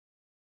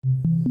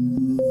Hello,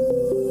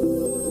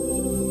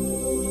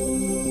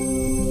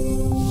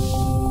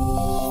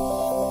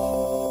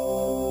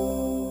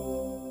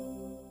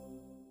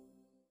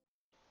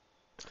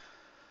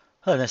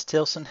 Ness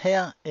Tilson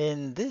here.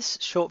 In this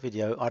short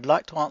video, I'd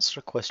like to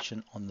answer a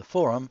question on the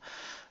forum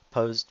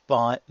posed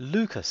by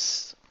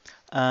Lucas.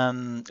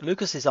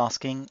 Lucas is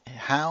asking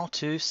how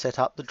to set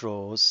up the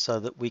drawers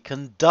so that we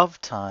can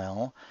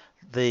dovetail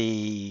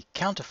the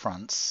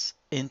counterfronts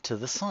into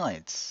the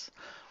sides.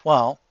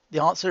 Well,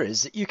 the answer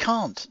is that you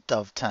can't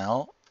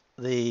dovetail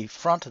the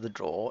front of the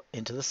drawer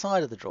into the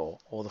side of the drawer,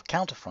 or the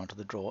counterfront of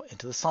the drawer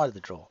into the side of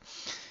the drawer.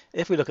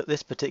 If we look at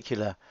this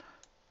particular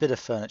bit of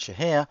furniture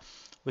here,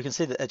 we can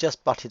see that they're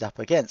just butted up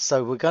against.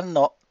 So we're going to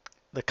not,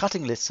 the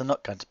cutting lists are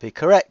not going to be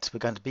correct. We're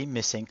going to be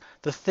missing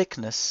the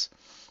thickness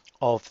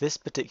of this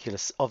particular,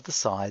 of the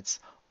sides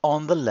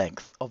on the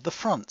length of the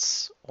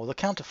fronts or the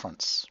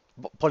counterfronts.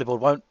 Polyboard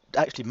won't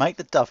actually make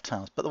the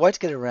dovetails, but the way to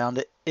get around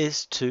it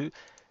is to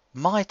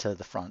mitre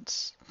the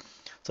fronts.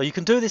 So you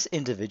can do this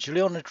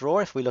individually on a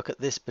drawer. If we look at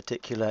this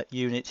particular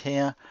unit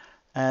here,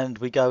 and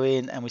we go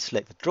in and we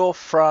select the drawer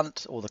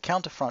front, or the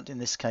counter front in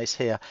this case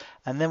here,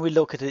 and then we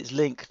look at it's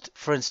linked,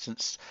 for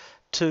instance,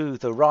 to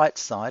the right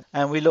side,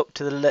 and we look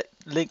to the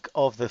link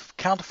of the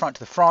counter front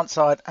to the front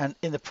side, and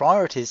in the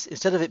priorities,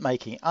 instead of it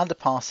making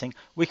underpassing,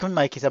 we can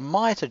make it a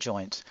mitre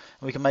joint,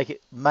 and we can make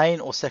it main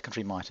or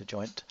secondary mitre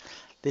joint.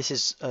 This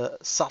is a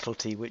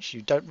subtlety which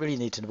you don't really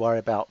need to worry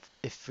about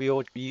if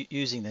you're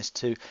using this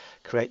to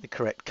create the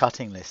correct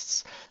cutting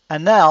lists.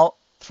 And now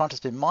the front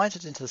has been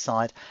mitred into the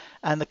side,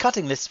 and the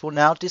cutting lists will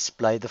now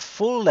display the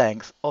full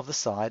length of the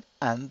side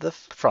and the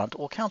front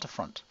or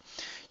counterfront.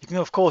 You can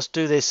of course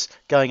do this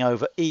going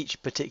over each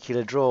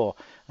particular drawer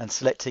and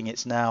selecting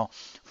it's now,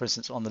 for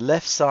instance, on the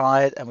left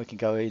side, and we can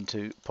go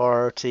into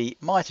priority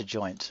mitre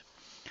joint,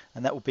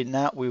 and that will be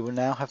now, we will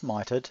now have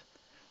mitred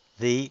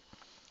the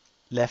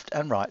left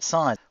and right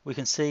side. We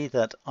can see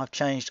that I've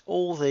changed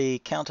all the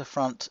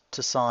counterfront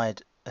to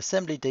side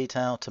assembly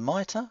detail to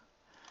mitre,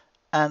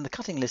 and the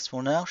cutting list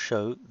will now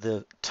show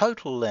the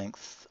total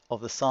length of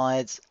the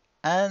sides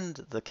and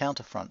the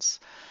counterfronts,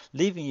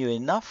 leaving you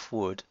enough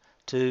wood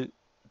to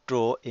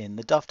draw in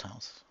the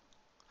dovetails.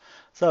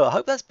 So I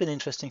hope that's been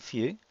interesting for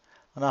you,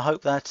 and I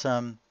hope that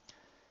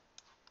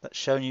that's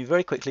shown you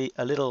very quickly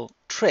a little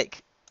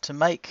trick to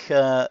make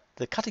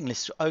the cutting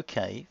list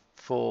okay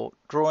for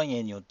drawing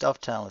in your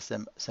dovetail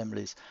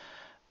assemblies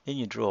in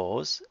your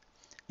drawers,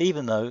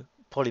 even though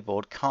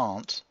Polyboard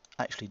can't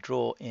actually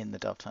draw in the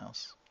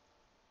dovetails.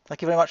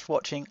 Thank you very much for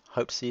watching.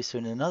 Hope to see you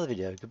soon in another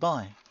video.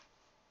 Goodbye.